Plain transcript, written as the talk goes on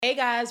Hey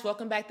guys,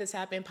 welcome back to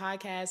Tap In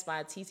Podcast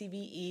by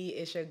TTBE.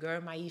 It's your girl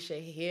Myesha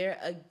here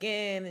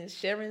again and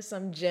sharing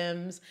some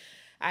gems.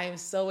 I am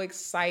so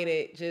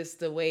excited just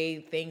the way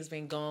things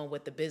been going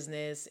with the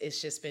business.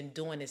 It's just been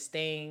doing its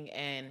thing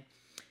and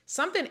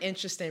something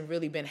interesting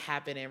really been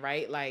happening,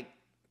 right? Like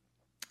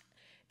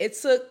it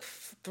took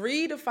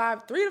 3 to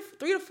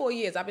 4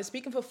 years. I've been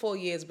speaking for 4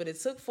 years, but it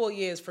took 4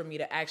 years for me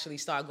to actually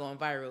start going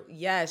viral.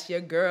 Yes,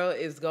 your girl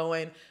is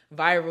going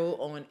viral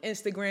on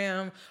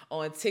Instagram,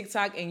 on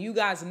TikTok, and you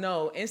guys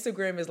know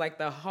Instagram is like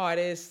the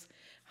hardest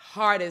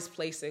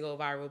place to go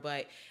viral.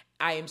 But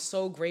I am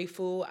so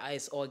grateful.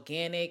 It's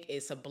organic.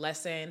 It's a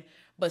blessing.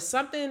 But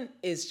something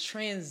is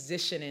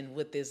transitioning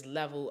with this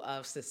level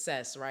of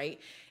success, right?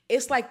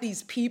 It's like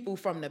these people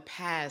from the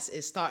past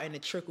is starting to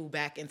trickle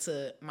back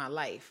into my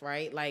life,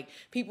 right? Like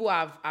people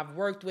I've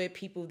worked with,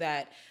 people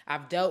that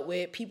I've dealt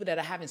with, people that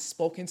I haven't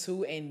spoken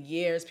to in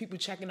years, people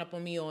checking up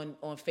on me on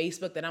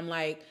Facebook that I'm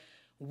like,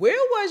 where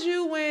was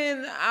you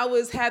when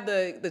I had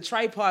the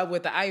tripod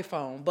with the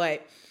iPhone?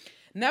 But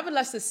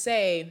nevertheless to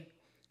say,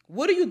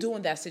 what do you do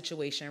in that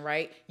situation,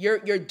 right?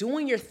 You're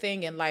doing your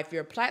thing in life,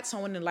 you're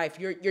plateauing in life,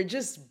 you're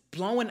just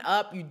blowing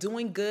up, you're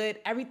doing good,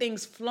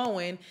 everything's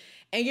flowing,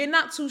 and you're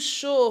not too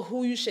sure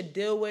who you should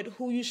deal with,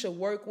 who you should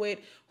work with,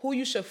 who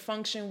you should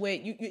function with.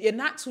 You're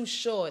not too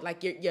sure.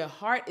 Like your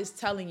heart is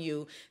telling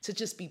you to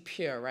just be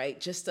pure, right?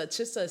 Just to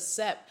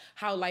accept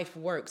how life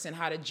works and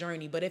how to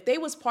journey. But if they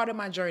was part of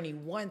my journey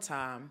one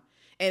time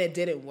and it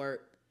didn't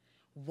work,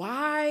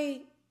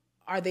 why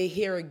are they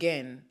here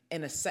again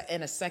in a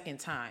second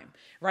time,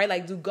 right?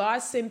 Like, do God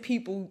send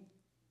people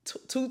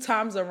two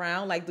times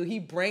around? Like, do he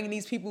bring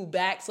these people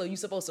back so you're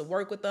supposed to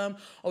work with them,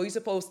 or you're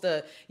supposed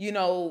to,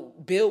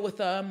 build with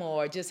them,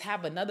 or just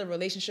have another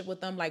relationship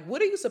with them? Like,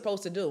 what are you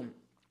supposed to do?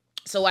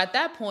 So at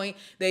that point,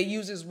 they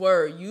use his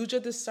word, use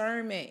your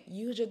discernment,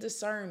 use your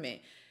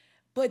discernment.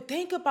 But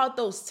think about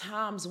those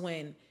times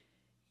when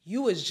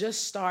you was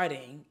just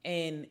starting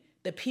and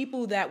the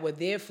people that were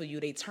there for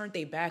you, they turned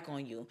their back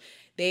on you.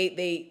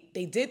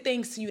 They did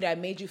things to you that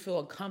made you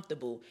feel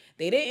uncomfortable.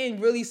 They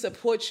didn't really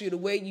support you the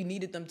way you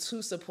needed them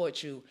to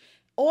support you.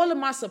 All of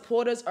my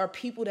supporters are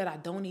people that I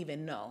don't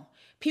even know.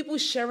 People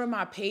sharing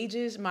my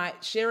pages,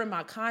 sharing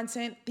my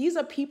content. These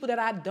are people that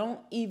I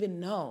don't even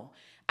know.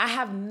 I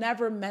have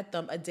never met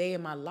them a day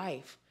in my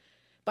life.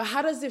 But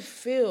how does it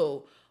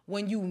feel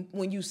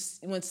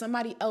when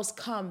somebody else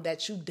come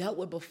that you dealt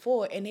with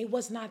before and they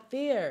was not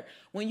there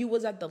when you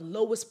was at the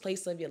lowest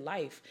place of your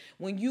life,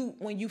 when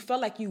you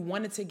felt like you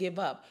wanted to give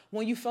up,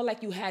 when you felt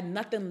like you had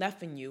nothing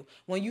left in you,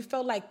 when you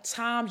felt like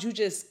times you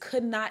just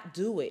could not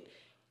do it?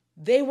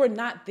 They were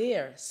not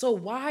there. So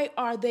why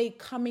are they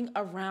coming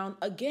around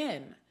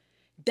again?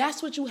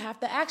 That's what you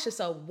have to ask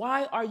yourself.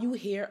 Why are you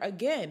here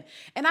again?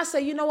 And I say,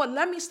 you know what?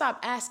 Let me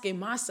stop asking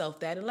myself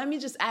that, and let me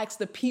just ask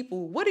the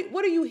people, what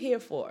are you here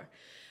for?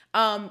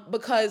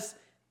 Because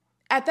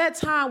at that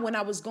time when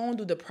I was going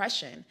through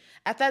depression,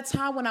 at that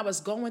time when I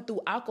was going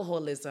through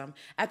alcoholism,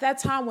 at that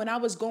time when I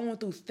was going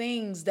through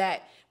things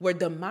that were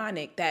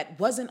demonic, that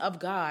wasn't of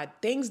God,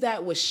 things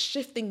that were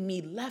shifting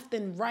me left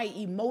and right,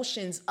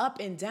 emotions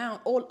up and down,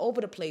 all over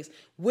the place,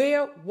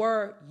 where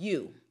were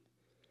you?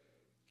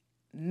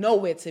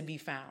 Nowhere to be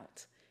found.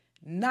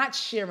 Not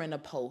sharing a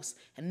post,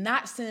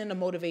 not sending a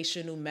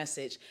motivational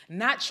message,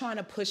 not trying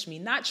to push me,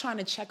 not trying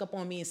to check up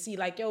on me and see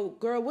like, yo,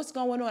 girl, what's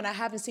going on? I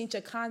haven't seen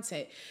your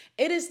content.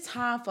 It is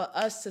time for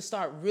us to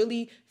start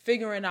really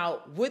figuring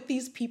out what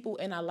these people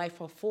in our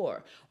life are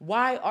for.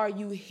 Why are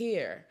you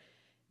here?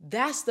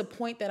 That's the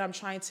point that I'm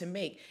trying to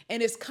make.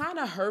 And it's kind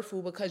of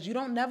hurtful because you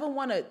don't never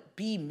want to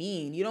be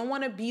mean. You don't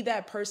want to be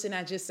that person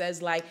that just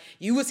says like,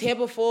 you was here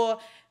before,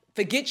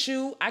 forget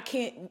you. I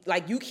can't,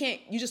 like, you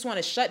just want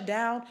to shut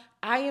down.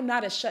 I am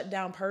not a shut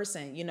down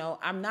person.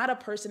 I'm not a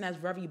person that's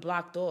very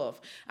blocked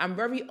off. I'm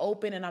very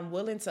open and I'm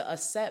willing to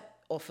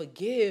accept or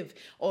forgive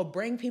or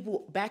bring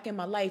people back in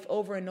my life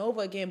over and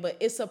over again. But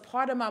it's a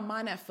part of my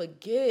mind that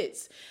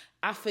forgets.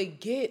 I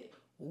forget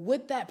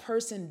what that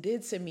person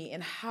did to me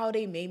and how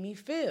they made me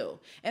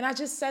feel. And I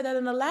just said that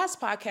in the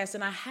last podcast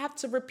and I have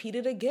to repeat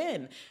it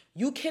again.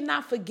 You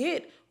cannot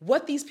forget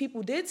what these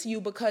people did to you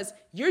because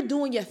you're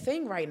doing your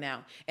thing right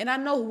now. And I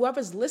know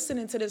whoever's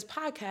listening to this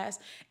podcast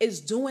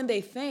is doing their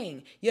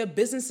thing. Your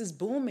business is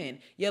booming.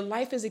 Your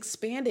life is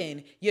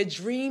expanding. Your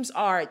dreams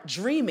are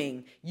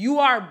dreaming. You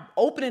are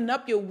opening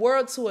up your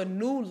world to a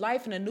new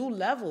life and a new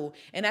level.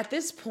 And at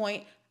this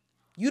point,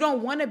 you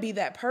don't want to be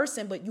that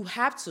person, but you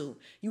have to.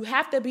 You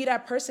have to be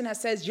that person that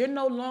says, you're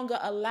no longer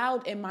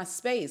allowed in my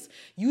space.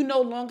 You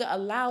no longer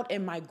allowed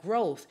in my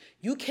growth.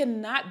 You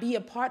cannot be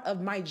a part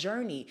of my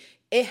journey.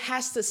 It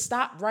has to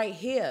stop right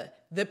here.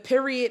 The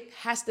period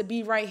has to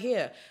be right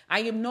here.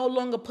 I am no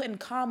longer putting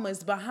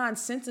commas behind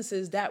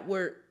sentences that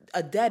were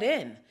a dead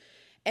end.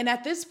 And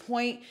at this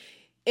point,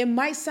 it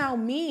might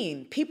sound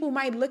mean. People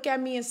might look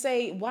at me and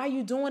say, why are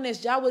you doing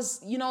this? Y'all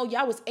was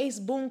ace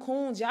boon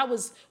coons. Y'all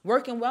was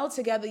working well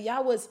together.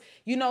 Y'all was,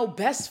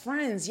 best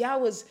friends. Y'all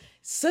was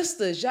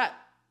sisters.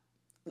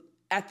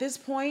 At this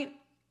point,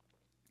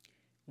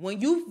 When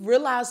you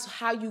realize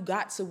how you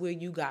got to where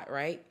you got,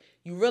 right?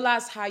 You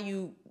realize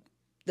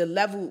the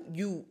level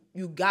you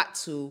got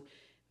to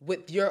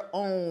with your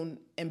own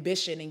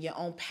ambition and your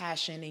own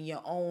passion and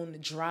your own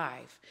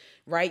drive,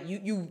 right?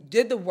 You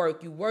did the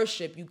work, you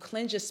worship, you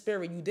cleanse your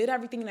spirit, you did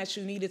everything that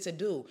you needed to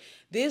do.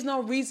 There's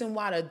no reason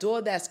why the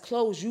door that's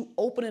closed, you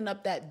opening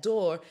up that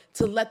door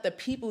to let the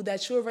people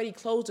that you already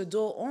closed the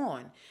door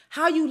on.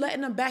 How are you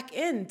letting them back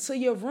into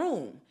your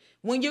room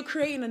when you're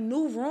creating a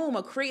new room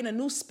or creating a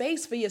new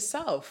space for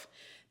yourself?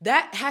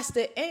 That has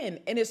to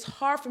end. And it's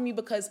hard for me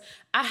because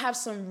I have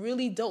some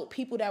really dope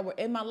people that were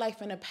in my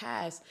life in the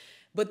past,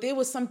 but there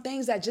was some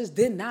things that just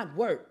did not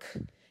work.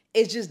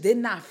 It just did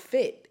not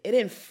fit. It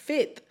didn't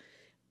fit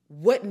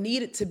what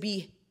needed to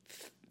be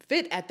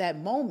fit at that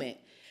moment.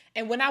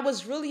 And when I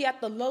was really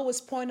at the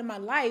lowest point in my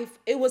life,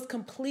 it was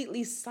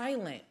completely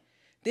silent.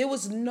 There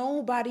was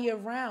nobody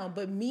around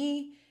but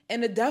me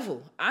and the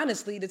devil.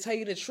 Honestly, to tell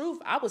you the truth,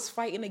 I was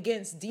fighting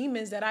against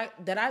demons that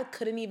I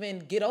couldn't even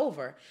get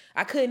over.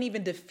 I couldn't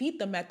even defeat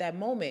them at that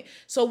moment.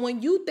 So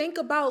when you think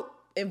about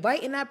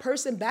inviting that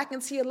person back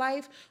into your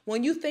life,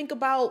 when you think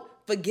about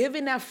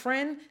forgiving that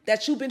friend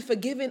that you've been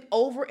forgiving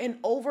over and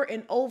over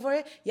and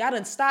over, y'all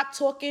done stopped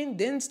talking,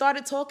 then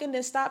started talking,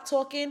 then stopped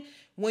talking.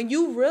 When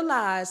you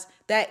realize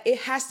that it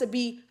has to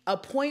be a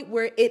point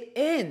where it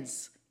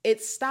ends,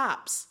 it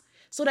stops,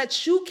 so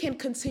that you can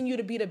continue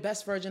to be the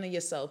best version of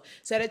yourself,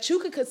 so that you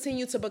can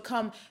continue to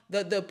become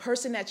the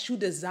person that you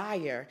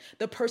desire,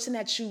 the person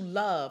that you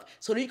love,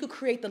 so that you can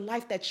create the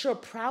life that you're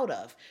proud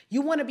of.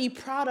 You want to be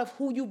proud of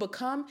who you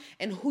become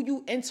and who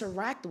you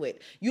interact with.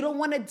 You don't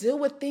want to deal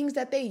with things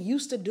that they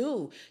used to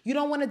do. You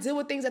don't want to deal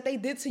with things that they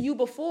did to you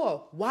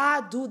before.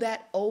 Why do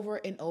that over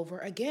and over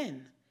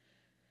again?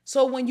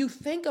 So when you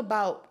think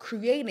about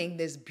creating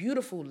this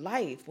beautiful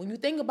life, when you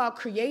think about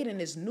creating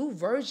this new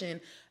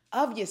version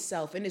of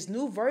yourself and this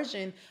new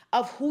version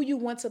of who you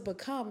want to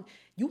become,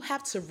 you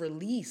have to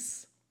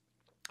release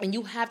and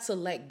you have to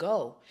let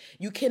go.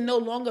 You can no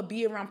longer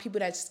be around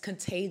people that's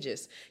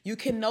contagious. You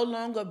can no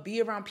longer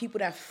be around people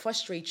that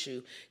frustrate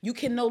you. You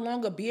can no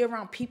longer be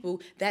around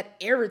people that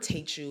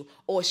irritate you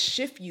or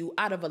shift you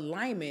out of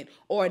alignment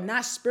or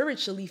not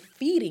spiritually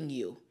feeding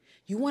you.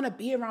 You want to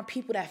be around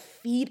people that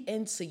feed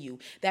into you,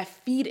 that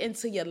feed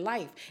into your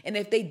life. And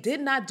if they did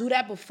not do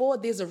that before,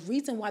 there's a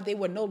reason why they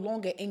were no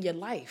longer in your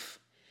life.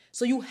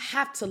 So you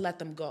have to let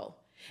them go.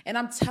 And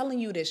I'm telling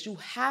you this, you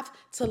have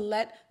to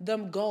let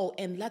them go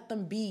and let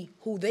them be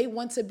who they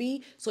want to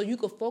be so you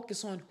can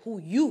focus on who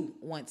you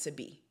want to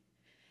be.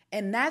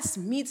 And that's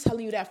me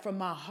telling you that from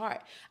my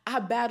heart.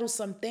 I battled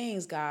some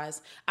things,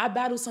 guys. I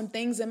battled some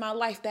things in my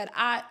life that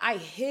I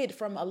hid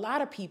from a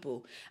lot of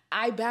people.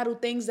 I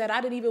battled things that I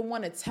didn't even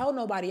want to tell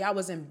nobody. I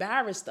was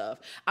embarrassed of.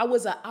 I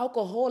was an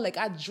alcoholic.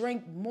 I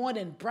drank more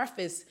than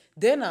breakfast,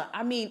 dinner.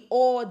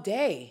 All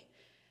day.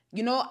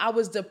 I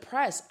was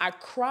depressed. I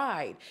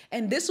cried.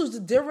 And this was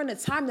during the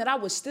time that I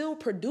was still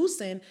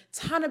producing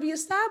Time to Be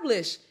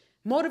Established,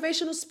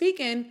 motivational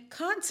speaking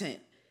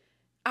content.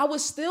 I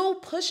was still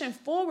pushing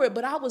forward,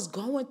 but I was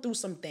going through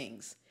some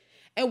things.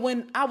 And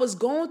when I was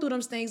going through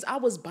those things, I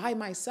was by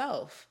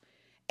myself.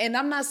 And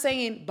I'm not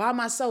saying by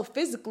myself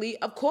physically.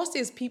 Of course,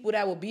 there's people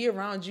that will be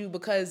around you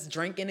because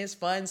drinking is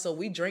fun. So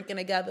we drinking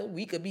together.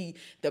 We could be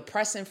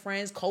depressing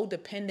friends,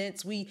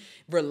 codependents. We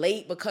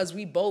relate because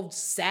we both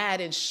sad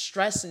and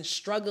stressed and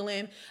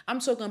struggling. I'm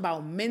talking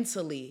about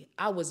mentally.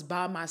 I was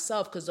by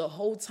myself because the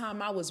whole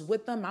time I was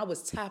with them, I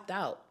was tapped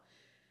out.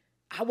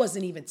 I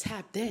wasn't even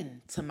tapped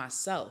in to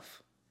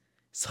myself.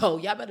 So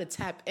y'all better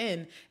tap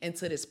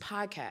into this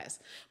podcast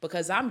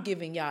because I'm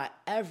giving y'all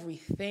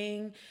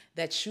everything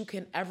that you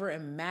can ever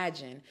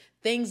imagine.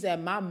 Things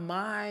that my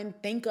mind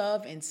think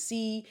of and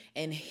see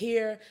and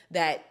hear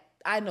that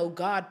I know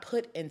God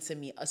put into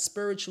me, a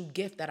spiritual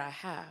gift that I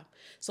have.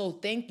 So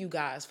thank you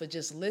guys for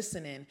just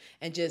listening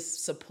and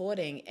just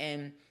supporting,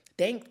 and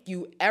thank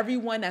you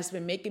everyone that's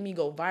been making me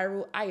go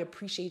viral. I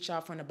appreciate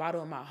y'all from the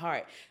bottom of my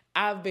heart.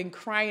 I've been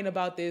crying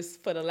about this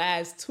for the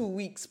last 2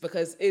 weeks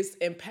because it's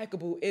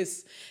impeccable.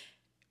 It's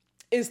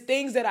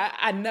things that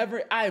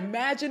I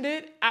imagined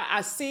it.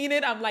 I seen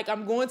it. I'm like,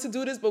 I'm going to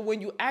do this. But when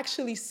you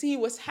actually see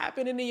what's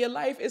happening in your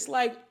life, it's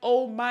like,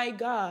 oh my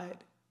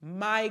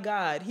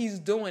God, he's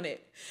doing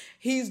it.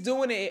 He's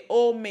doing it. It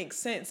all makes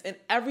sense. And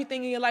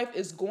everything in your life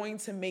is going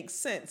to make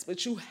sense.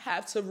 But you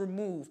have to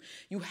remove,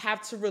 you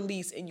have to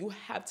release, and you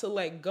have to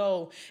let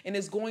go. And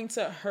it's going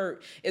to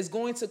hurt. It's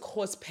going to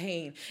cause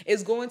pain.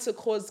 It's going to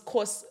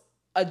cause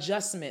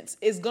adjustments.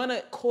 It's going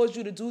to cause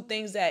you to do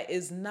things that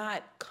is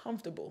not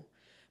comfortable.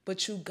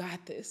 But you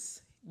got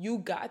this. You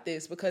got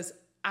this because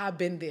I've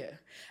been there.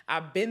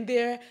 I've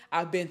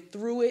been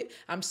through it.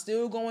 I'm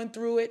still going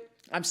through it.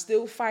 I'm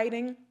still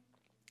fighting.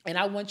 And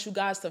I want you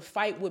guys to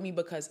fight with me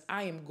because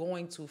I am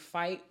going to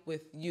fight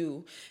with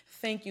you.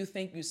 Thank you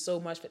so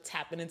much for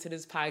tapping into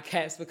this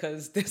podcast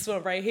because this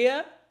one right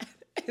here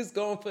is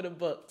going for the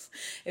books.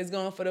 It's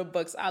going for the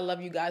books. I love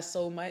you guys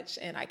so much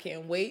and I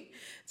can't wait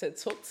to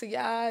talk to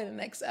y'all in the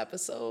next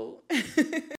episode.